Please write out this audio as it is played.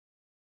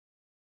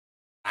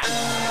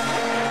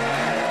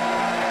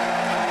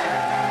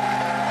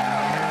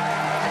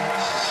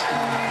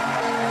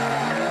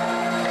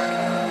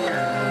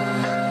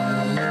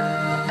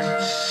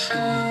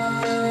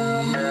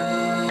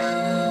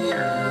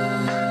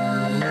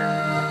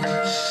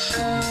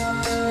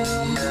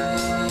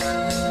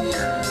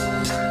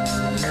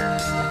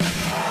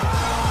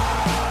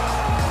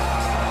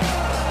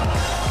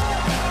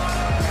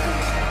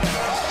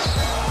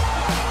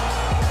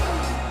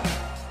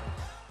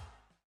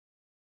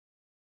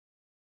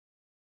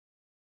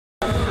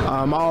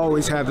I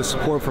always have the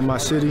support from my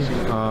city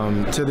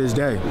to this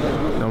day.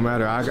 No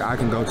matter, I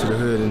can go to the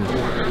hood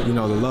and, you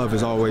know, the love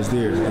is always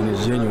there and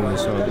it's genuine.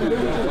 So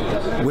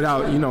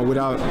without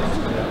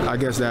I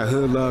guess that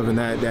hood love and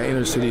that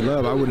inner city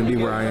love, I wouldn't be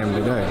where I am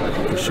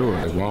today, for sure.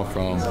 Where I'm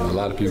from, a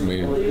lot of people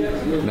may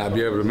not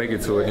be able to make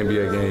it to an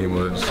NBA game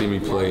or see me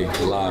play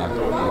live. You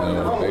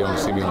know, they don't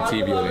see me on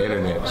TV or the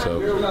internet. So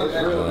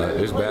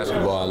it's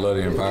basketball. I love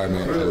the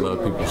environment. I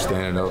love people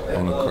standing up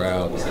on the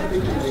crowd,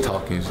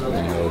 talking, you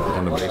know,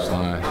 on the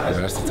baseline.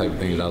 That's the type of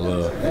things I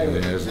love.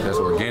 And that's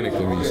organic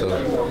to me. So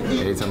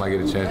anytime I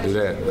get a chance to do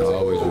that, I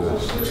always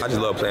will. I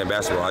just love playing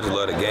basketball. I just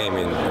love the game.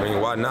 And I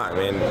mean, why not,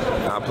 man?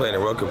 I played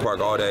in Rucker Park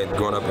all day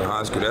growing up in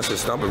high school. That's a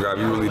stumper grab.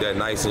 You're really that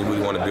nice and you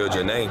really want to build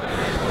your name.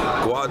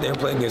 Go out there and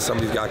play against some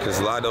of these guys, because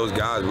a lot of those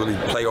guys really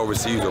play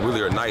overseas or really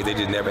are nice. They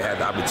just never had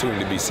the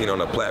opportunity to be seen on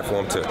a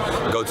platform to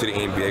go to the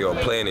NBA or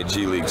play in the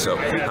G League. So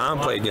I'm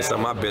playing against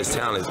some of my best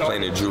talents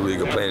playing in the Drew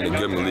League or playing in the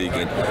Goodman League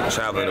and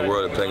traveling the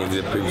world and playing against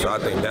different people. So I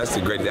think that's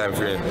the great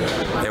atmosphere.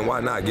 And why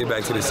not get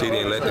back to the city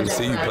and let them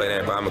see you play in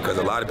that environment, because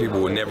a lot of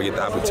people will never get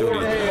the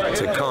opportunity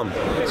to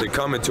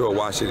come into a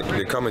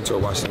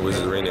Washington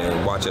Wizards arena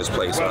and watch us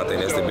play. So I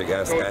think that's the big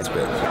aspect.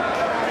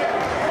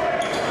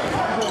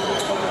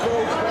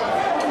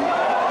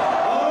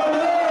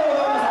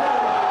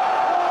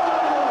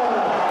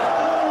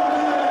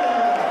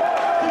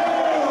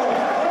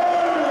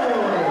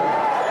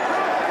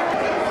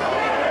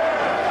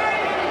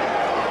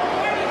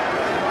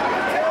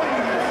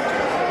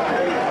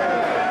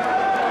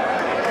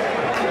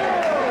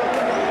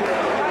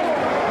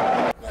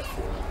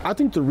 I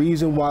think the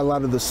reason why a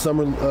lot of the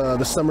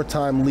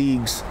summertime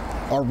leagues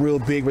are real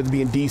big, whether it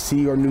be in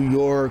DC or New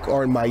York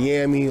or in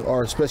Miami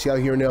or especially out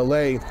here in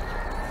LA,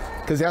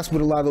 because that's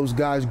what a lot of those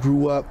guys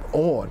grew up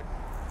on.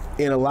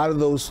 And a lot of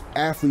those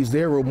athletes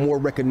there were more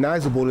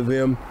recognizable to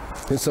them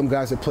than some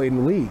guys that played in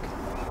the league.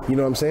 You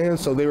know what I'm saying?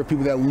 So they were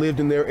people that lived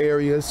in their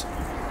areas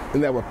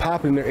and that were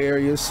popping in their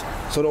areas.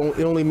 So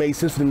it only made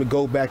sense for them to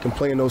go back and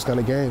play in those kind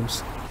of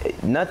games.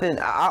 Nothing.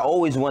 I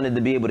always wanted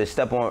to be able to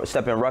step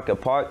in Rucker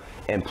Park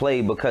and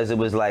play, because it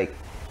was like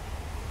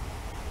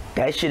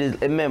that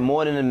shit. It meant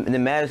more than the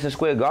Madison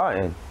Square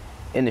Garden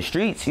in the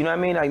streets. You know what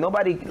I mean? Like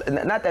nobody,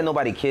 not that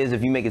nobody cares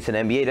if you make it to the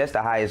NBA. That's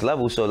the highest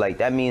level. So like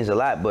that means a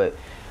lot. But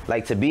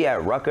like to be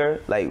at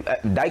Rucker, like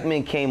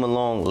Dykman came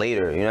along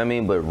later. You know what I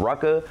mean? But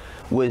Rucker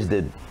was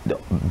the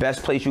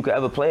best place you could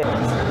ever play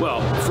at.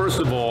 Well, first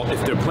of all,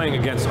 if they're playing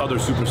against other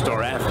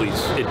superstar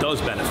athletes, it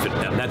does benefit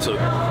them. That's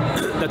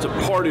a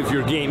part of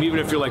your game, even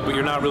if you're like, but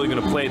you're not really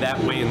going to play that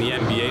way in the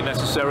NBA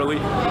necessarily.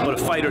 But a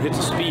fighter hits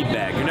a speed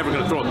bag. You're never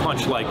going to throw a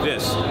punch like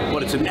this.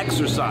 But it's an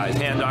exercise,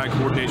 hand-eye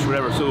coordination,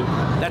 whatever. So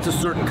that's a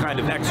certain kind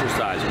of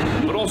exercise.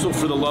 But also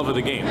for the love of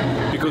the game.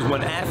 Because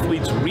when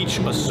athletes reach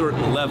a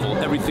certain level,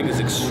 everything is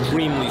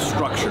extremely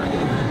structured.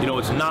 You know,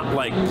 it's not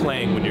like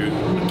playing when you're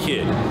a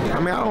kid. I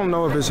mean, I don't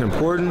know if it's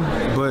important,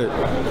 but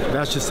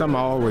that's just something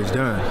I've always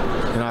done.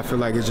 And I feel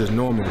like it's just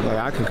normal. Like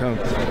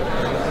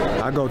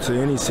I go to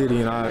any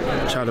city and I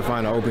try to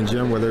find an open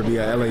gym, whether it be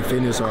at LA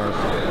Fitness or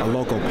a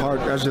local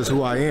park. That's just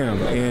who I am.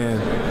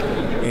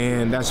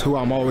 And that's who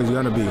I'm always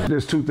gonna be.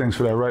 There's two things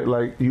for that, right?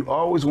 Like you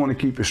always want to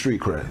keep your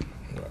street cred.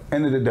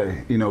 End of the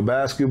day, you know,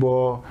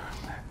 basketball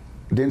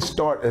didn't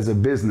start as a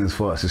business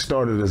for us. It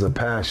started as a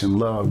passion,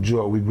 love,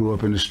 joy. We grew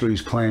up in the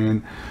streets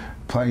playing,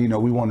 you know,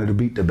 we wanted to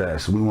beat the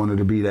best. We wanted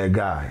to be that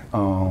guy.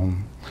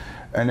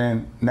 And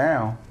then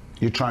now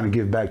you're trying to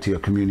give back to your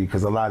community,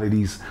 because a lot of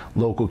these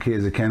local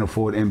kids that can't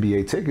afford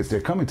NBA tickets,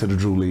 they're coming to the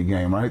Drew League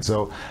game, right?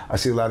 So I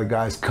see a lot of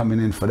guys coming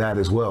in for that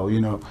as well.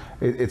 You know,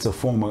 it's a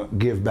form of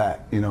give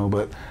back, you know,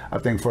 but I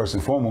think first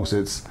and foremost,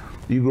 it's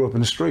you grew up in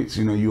the streets.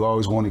 You know, you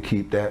always want to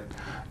keep that,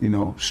 you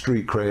know,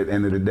 street cred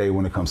end of the day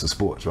when it comes to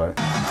sports, right?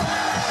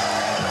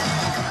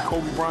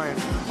 Kobe Bryant,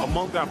 a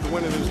month after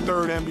winning his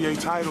third NBA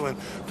title and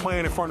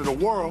playing in front of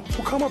the world,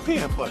 will come up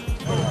here and play.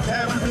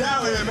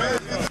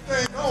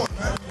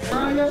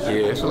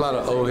 Yeah, it's a lot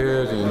of old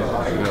heads and, you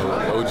know,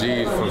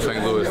 OGs from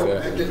St. Louis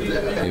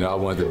that, you know, I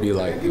wanted to be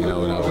like, you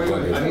know, when I was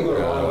younger.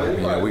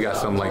 You know, we got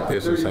something like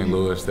this in St.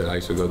 Louis that I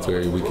used to go to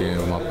every weekend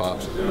with my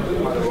pops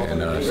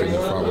and sit in the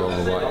front row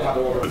and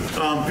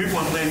watch. People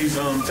are playing these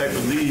type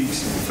of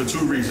leagues for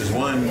two reasons.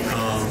 One,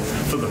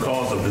 for the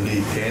cause of the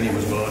league. Danny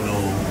was well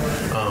known.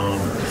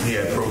 He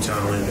had pro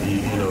talent.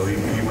 He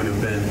would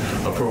have been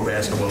a pro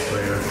basketball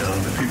player.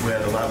 The people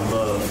had a lot of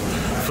love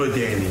for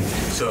Danny.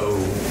 So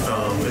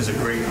it's a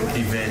great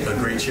event, a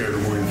great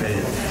charitable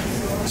event.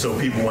 So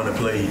people want to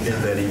play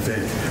in that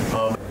event.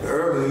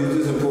 Urban is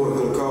just important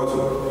for the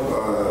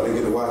culture. They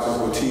get to watch us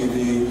on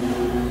TV,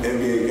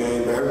 NBA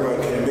games, but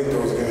everybody can't make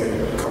those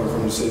games coming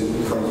from the city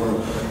we come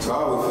from. So I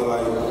always feel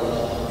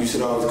like you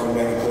should always come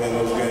back and play in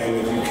those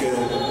games if you can,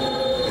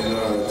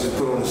 and just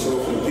put on a show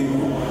for the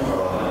people.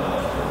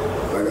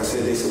 Like I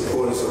said, they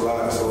support us a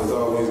lot, so it's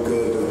always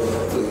good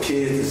for the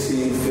kids to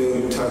see,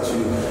 feel you, touch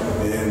you,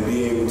 and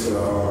be able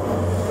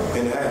to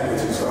interact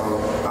with you. So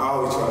I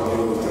always try to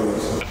do those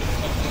things.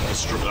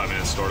 I mean,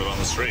 it started on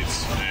the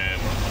streets,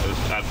 and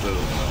at the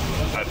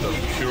at the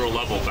pure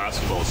level,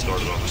 basketball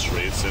started on the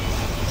streets, and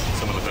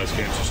some of the best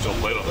games are still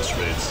played on the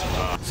streets.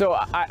 So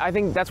I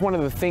think that's one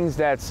of the things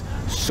that's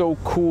so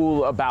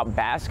cool about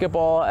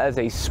basketball as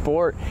a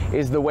sport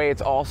is the way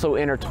it's also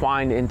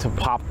intertwined into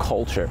pop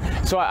culture.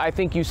 So I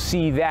think you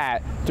see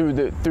that through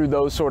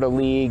those sort of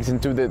leagues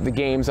and through the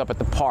games up at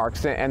the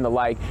parks and the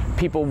like.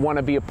 People want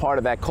to be a part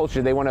of that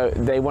culture. They want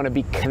to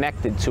be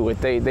connected to it.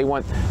 They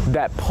want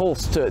that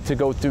pulse to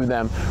go through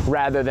them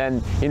rather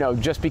than, you know,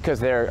 just because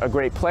they're a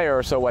great player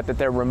or so what, that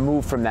they're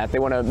removed from that. They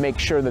want to make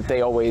sure that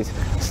they always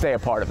stay a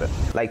part of it.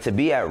 Like to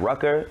be at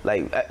Rucker,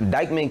 like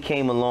Dykman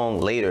came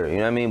along later, you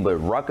know what I mean? But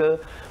Rucker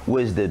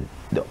was the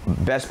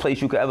best place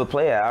you could ever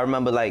play at. I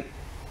remember like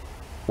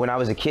when I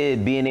was a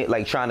kid being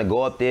like trying to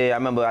go up there. I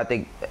remember I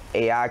think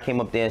AI came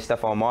up there and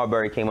Stephon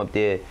Marbury came up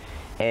there,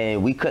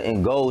 and we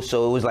couldn't go,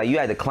 so it was like you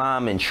had to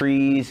climb in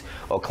trees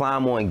or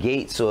climb on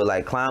gates or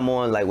like climb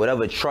on like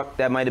whatever truck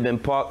that might have been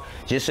parked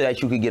just so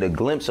that you could get a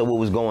glimpse of what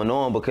was going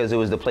on, because it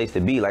was the place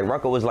to be. Like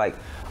Rucker was like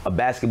a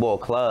basketball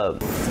club.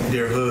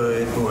 Their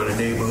hood or the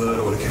neighborhood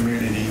or the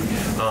community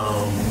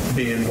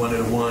being one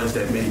of the ones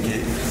that make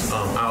it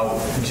out,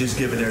 just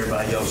giving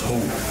everybody else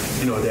hope,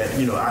 you know, that,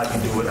 you know, I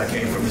can do it. I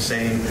came from the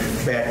same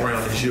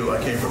background as you.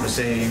 I came from the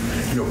same,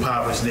 you know,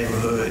 impoverished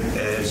neighborhood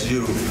as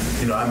you.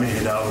 You know, I made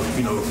it out.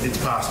 You know, it's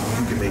possible.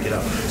 You can make it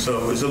out.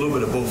 So it's a little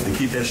bit of both, to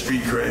keep that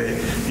street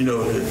cred, you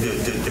know,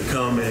 to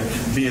come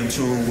and be in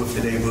tune with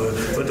the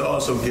neighborhood, but to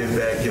also give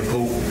back, give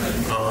hope,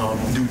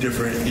 do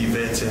different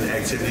events and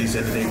activities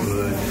in the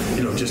neighborhood,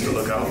 you know, just to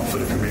look out for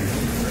the community.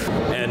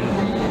 And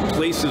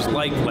places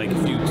like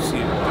if you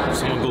see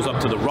someone goes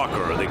up to the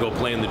Rucker or they go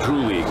play in the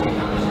Drew League,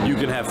 you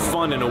can have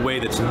fun in a way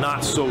that's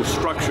not so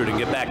structured and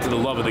get back to the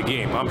love of the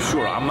game. I'm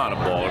sure, I'm not a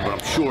baller, but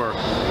I'm sure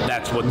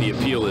that's what the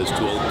appeal is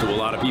to a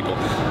lot of people.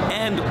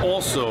 And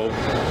also,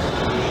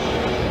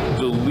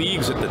 the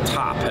leagues at the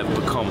top have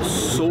become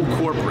so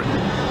corporate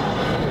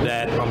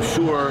that I'm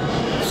sure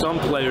some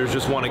players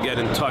just want to get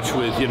in touch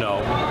with, you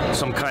know,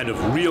 some kind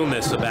of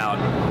realness about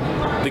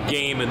the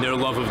game and their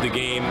love of the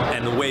game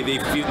and the way they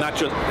feel, not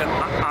just,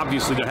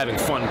 obviously they're having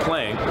fun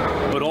playing,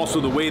 but also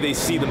the way they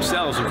see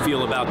themselves and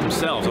feel about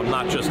themselves. I'm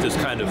not just this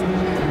kind of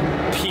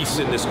piece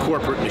in this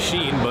corporate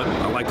machine, but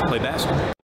I like to play basketball.